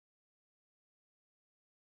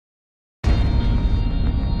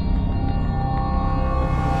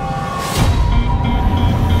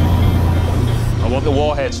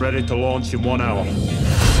warheads ready to launch in 1 hour.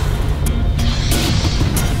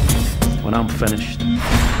 When I'm finished,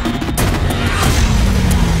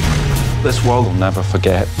 this world will never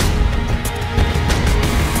forget.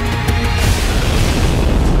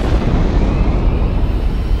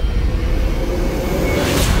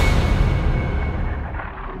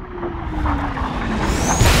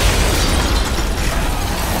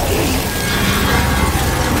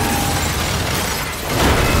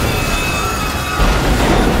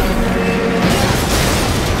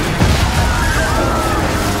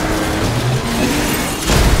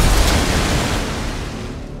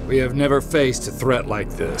 We have never faced a threat like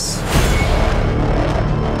this.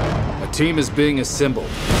 A team is being assembled.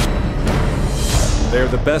 They're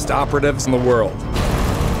the best operatives in the world.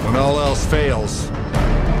 When all else fails,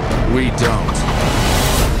 we don't.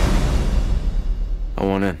 I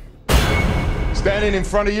want in. Standing in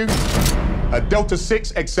front of you, a Delta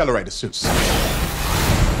 6 accelerator suit.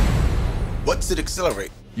 What's it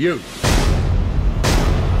accelerate? You.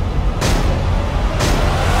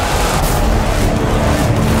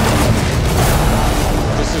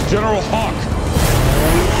 General Hawk,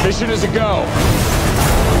 mission is a go.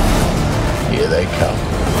 Here they come.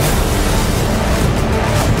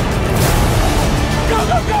 Go,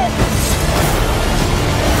 go, go!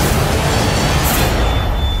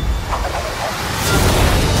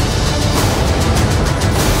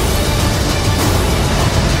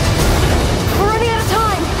 We're running out of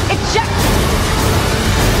time. Eject!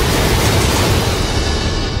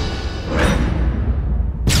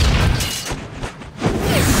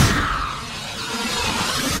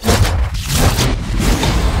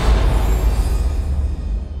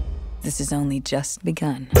 This has only just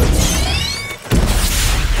begun.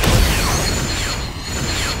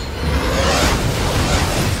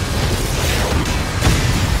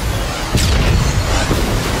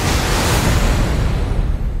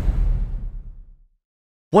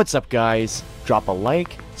 What's up, guys? Drop a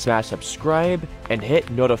like, smash subscribe, and hit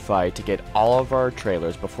notify to get all of our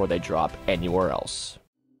trailers before they drop anywhere else.